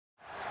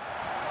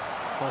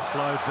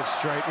Offloads, but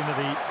straight into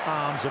the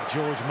arms of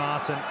George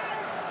Martin.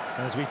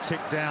 And as we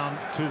tick down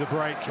to the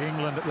break,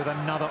 England with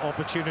another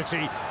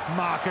opportunity.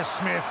 Marcus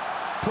Smith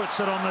puts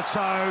it on the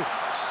toe.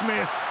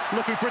 Smith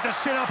looking for it to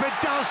sit up. It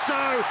does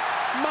so.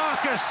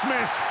 Marcus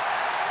Smith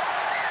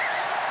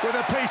with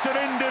a piece of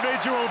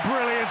individual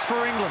brilliance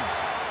for England.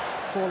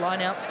 4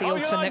 line-out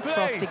steals for Nick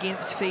Frost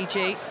against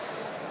Fiji.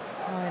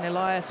 Oh, and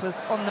Elias was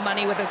on the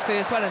money with his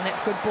first one, and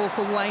that's good ball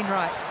for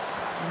Wainwright.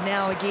 And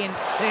now again,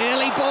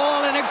 early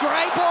ball and a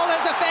great ball.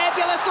 It's a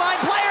fabulous line.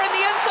 Player in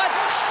the inside,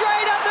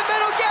 straight up the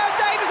middle. Gareth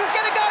Davis is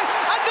going to go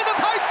under the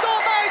post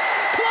almost.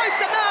 Close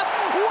enough.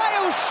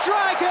 Wales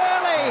strike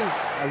early.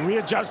 A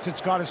readjusted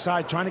Scottish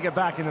side trying to get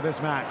back into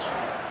this match.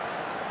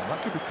 And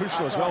that could be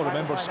crucial as well.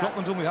 Remember,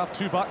 Scotland only have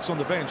 2 backs on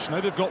the bench.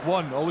 Now they've got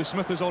 1. Ollie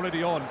Smith is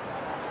already on.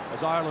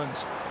 As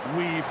Ireland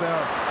weave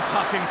their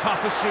attacking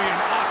tapestry,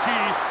 and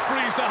Aki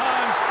frees the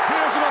hands.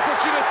 Here's an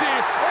opportunity.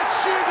 It's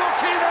Hugo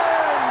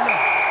Keenan!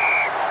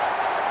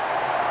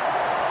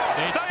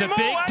 It's the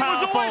big,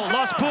 powerful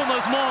Los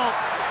Pumas maul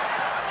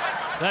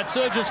that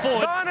surges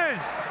forward.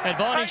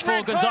 Advantage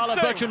for Gonzalo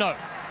Bertrano.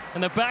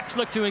 And the backs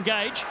look to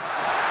engage.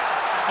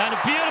 And a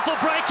beautiful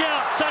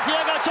breakout.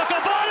 Santiago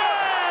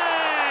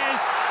Chocobones!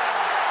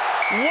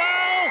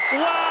 Wow,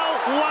 wow,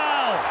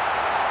 wow.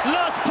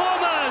 Los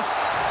Pumas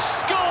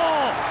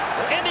score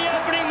in the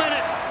opening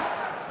minute.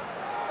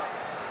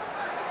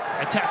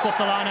 Attack off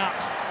the line out.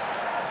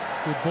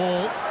 Good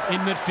ball in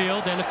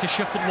midfield. They look to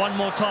shift it one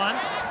more time.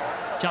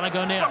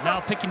 Jalagonea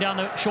now picking down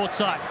the short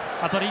side.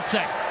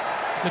 Aparidze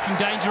looking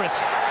dangerous.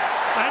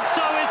 And so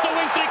is the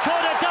wing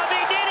three-quarter,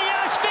 David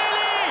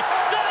Iniashvili!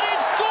 That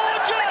is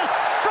gorgeous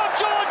from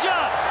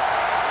Georgia!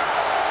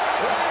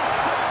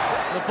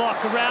 The block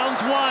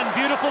rounds 1.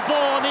 Beautiful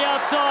ball on the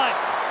outside.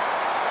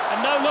 And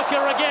no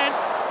looker again.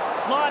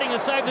 Sliding to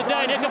save the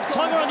day. And here comes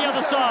Tonga on the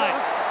other side.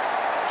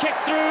 Kick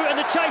through and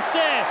the chase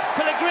there.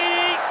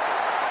 Pellegrini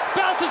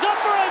bounces up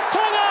for it.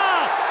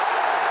 Tonga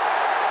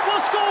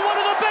will score one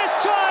of the best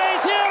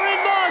tries here in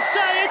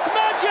Marseille. It's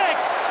magic.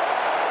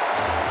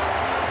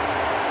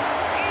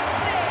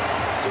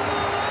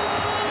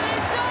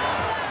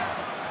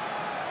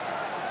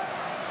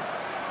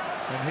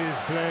 And here's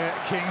Blair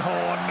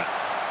Kinghorn.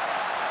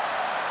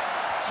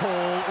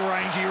 Tall,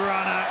 rangy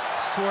runner,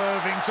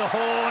 swerving to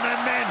Horn,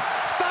 and then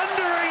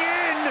thundering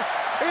in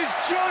is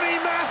Johnny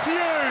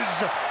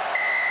Matthews.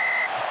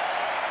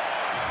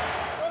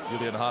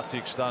 Julian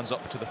Hartig stands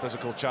up to the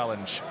physical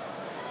challenge.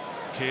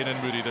 Kane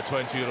and Moody, the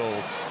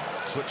 20-year-old,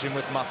 switching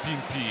with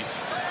Mapimpi.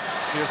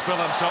 Here's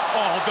Willemse.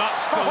 Oh,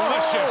 that's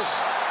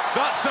delicious.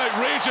 That's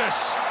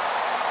outrageous.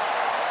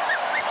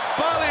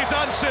 Ballet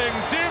dancing,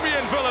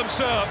 Damien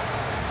Willemse,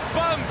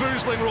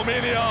 bamboozling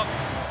Romania.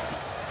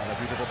 And a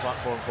beautiful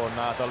platform for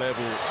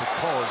Nadalevu to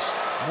cause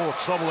more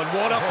trouble. And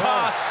what a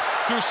pass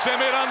to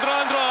Semir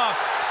Andrandra,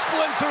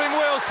 splintering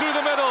Wales through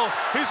the middle.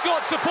 He's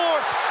got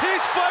support.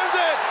 He's found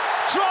it.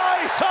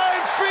 Try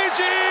time,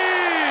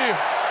 Fiji.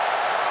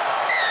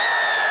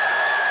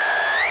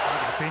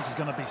 The bench is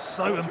going to be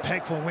so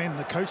impactful when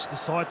the coach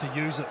decide to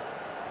use it.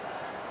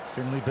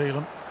 Finlay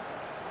Bealham.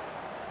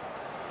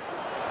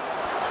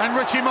 And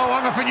Richie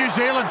Mo'unga for New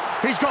Zealand.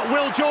 He's got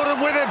Will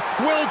Jordan with him.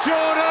 Will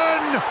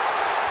Jordan!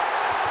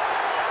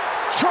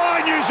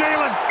 Try New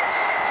Zealand!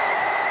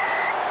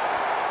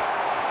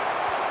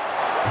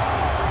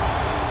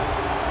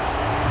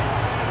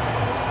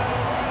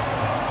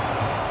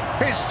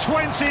 His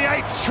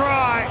 28th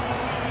try.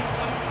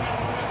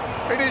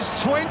 In his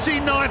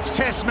 29th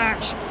Test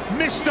match,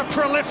 Mr.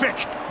 Prolific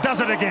does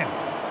it again.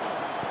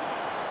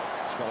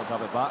 Scotland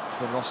have it back.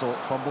 Finn Russell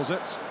fumbles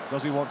it.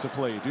 Does he want to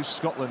play? Do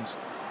Scotland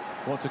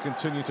want to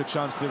continue to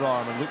chance their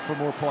arm and look for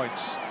more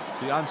points?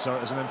 The answer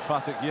is an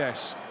emphatic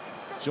yes.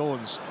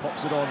 Jones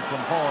pops it on from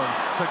Horn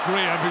to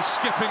Graham, who's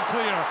skipping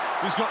clear.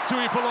 He's got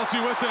Tui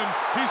Pelotti with him.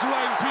 He's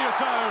round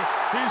Piatau.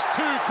 He's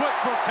too quick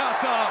for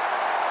Kata.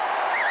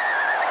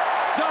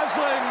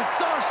 Dazzling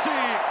Darcy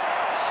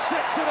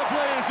sits in a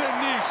blaze in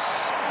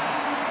Nice.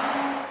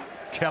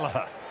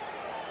 Kelleher.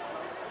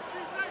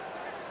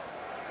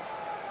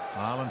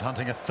 Ireland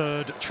hunting a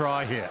 3rd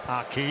try here.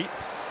 Aki.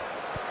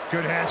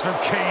 Good hands from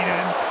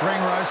Keenan.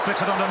 Ringrose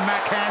flicks it onto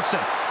Mac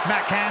Hansen.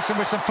 Mac Hansen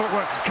with some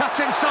footwork.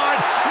 Cuts inside.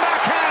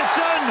 Mac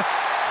Hansen!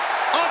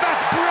 Oh,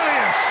 that's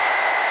brilliant!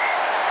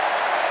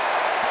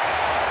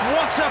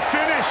 What a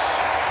finish!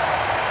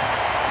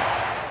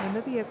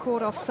 Namibia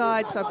caught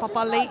offside, so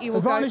Papali'i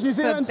will go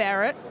for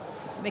Barrett.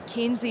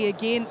 McKenzie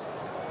again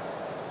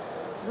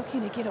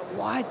looking to get it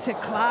wide to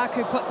Clark,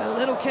 who puts a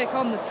little kick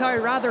on the toe.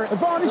 Rather, it's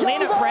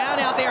Leonard Brown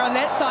out there on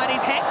that side.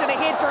 He's hacked it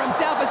ahead for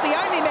himself as the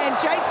only man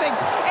chasing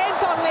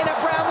Anton Leonard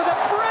Brown with a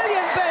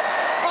brilliant bit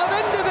of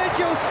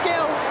individual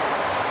skill.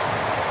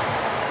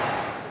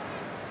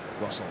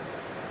 Russell.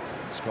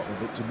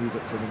 Scotland look to move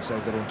it from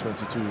inside their own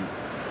 22.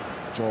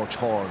 George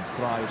Horn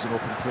thrives in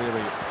open prairie.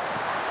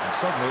 And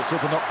suddenly it's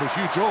opened up for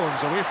Hugh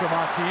Jones away from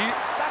Aki.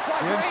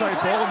 The inside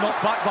ball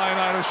knocked back by an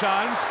Irish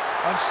hand.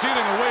 And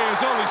steering away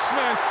is Ollie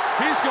Smith.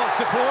 He's got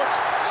support.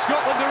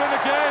 Scotland are in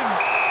again.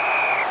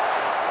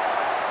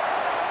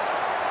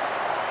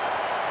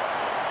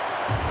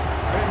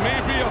 may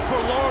be a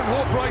forlorn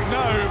hope right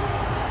now,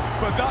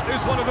 but that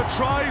is one of the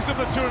tries of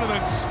the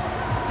tournaments,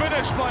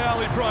 finished by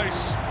Ali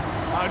Price.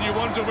 And you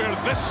wonder where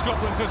this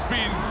Scotland has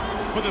been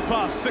for the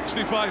past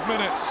 65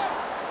 minutes.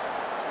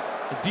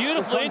 A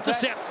beautiful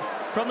intercept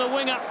from the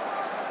winger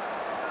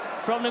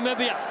from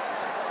Namibia.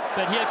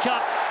 But here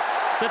come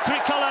the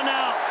tricolour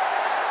now.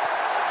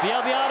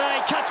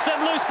 Bielbiare cuts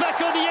them loose back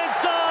on the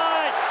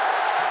inside.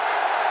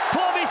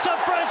 Pour me some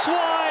French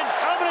wine.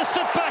 I'm going to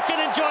sit back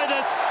and enjoy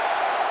this.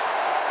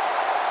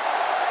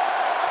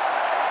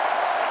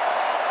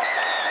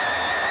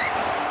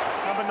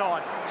 Number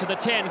 9. To the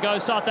 10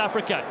 goes South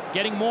Africa,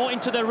 getting more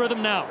into their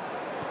rhythm now.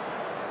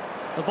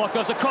 The ball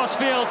goes across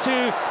field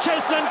to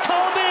Cheslin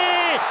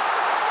Colby.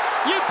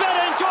 You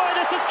better enjoy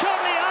this. It's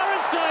currently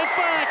Arendse, in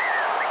fact.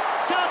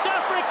 South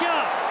Africa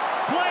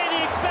play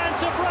the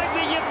expansive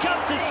rugby you've come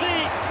to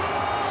see.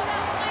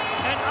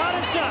 And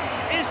Arendse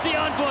is the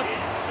unbooked.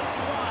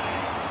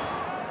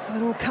 So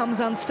it all comes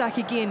unstuck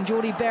again.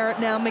 Geordie Barrett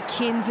now,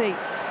 McKenzie.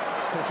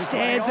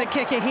 Stands a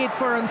kick ahead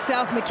for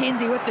himself.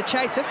 McKenzie with the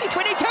chase.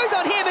 50-20 goes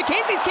on here.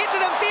 McKenzie's kept it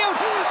in field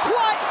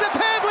quite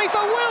superbly for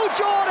Will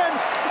Jordan.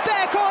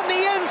 Back on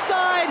the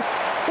inside.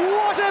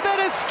 What a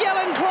bit of skill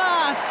and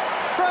class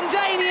from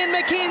Damien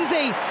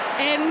McKenzie.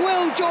 And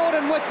Will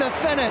Jordan with the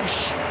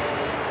finish.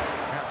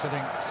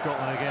 Captaining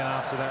Scotland again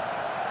after that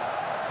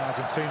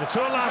Argentina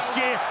tour last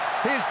year.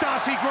 Here's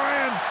Darcy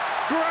Graham.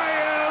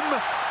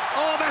 Graham!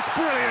 Oh, that's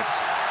brilliant.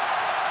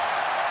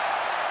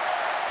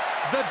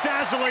 The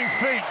dazzling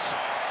feat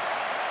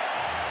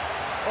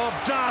of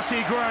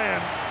Darcy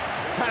Graham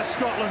has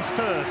Scotland's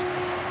third.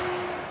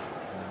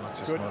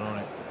 Much is not on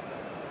it.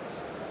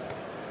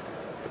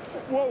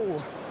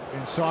 Whoa.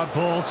 Inside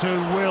ball to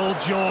Will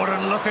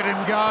Jordan. Look at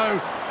him go.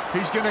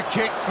 He's going to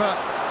kick for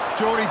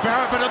Geordie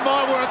Barrett, but it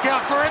might work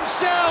out for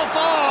himself.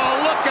 Oh,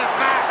 look at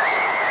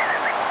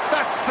that.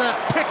 That's the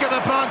pick of the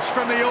bunch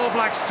from the All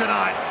Blacks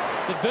tonight.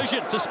 The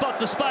vision to spot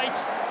the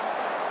space.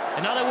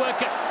 Another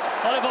worker,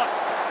 Oliver,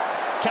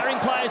 carrying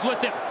players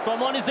with him.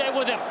 Bromon is there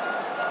with him.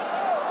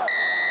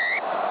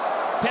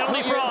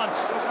 Penalty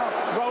France.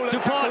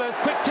 Dupont,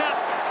 quick tap.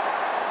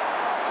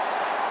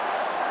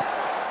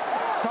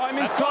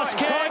 Timing's Across fine.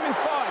 kick. Timing's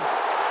fine.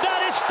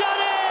 That is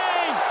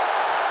stunning!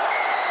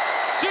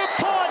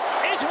 Dupont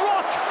is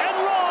rock and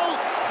roll.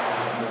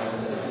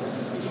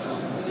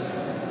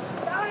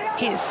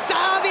 Here's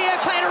Savia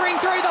clattering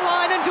through the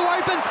line into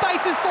open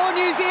spaces for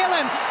New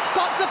Zealand.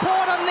 Got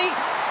support on the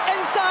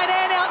inside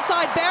and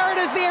outside. Barrett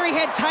is there. He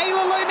had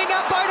Taylor looming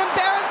up. Bowden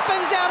Barrett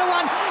spins out of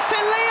one.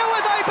 Talia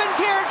with open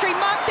territory.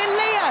 Mark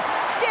Talia.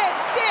 Step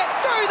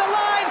through the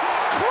line.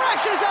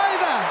 Crashes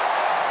over.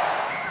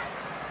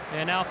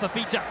 And now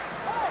Fafita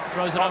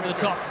throws it over the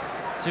top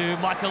to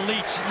Michael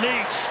Leach.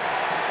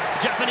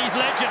 Japanese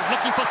legend,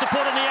 looking for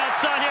support on the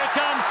outside. Here it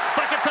comes.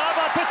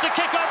 Fakatava puts a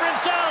kick over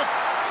himself.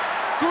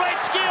 Great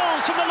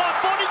skills from the left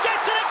foot. He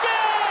gets it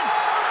again.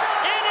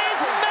 It is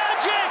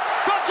magic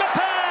from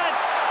Japan.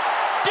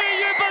 Do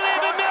you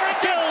believe in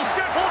miracles?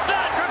 Well,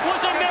 that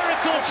was a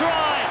miracle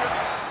try.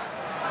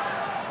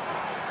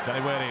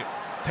 Kaniweri,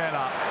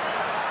 Tera,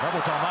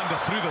 Rebel Amanda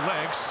through the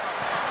legs.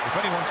 If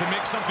anyone can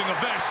make something of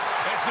this,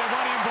 it's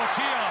Nirwani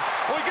Mbotia.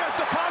 Oh, he gets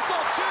the pass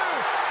off too.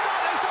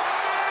 That is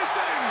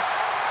amazing.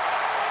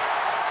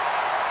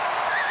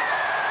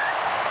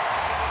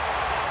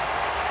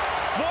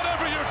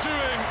 Whatever you're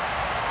doing,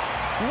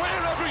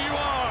 wherever you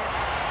are,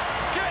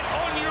 get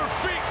on your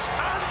feet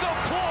and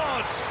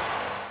applaud.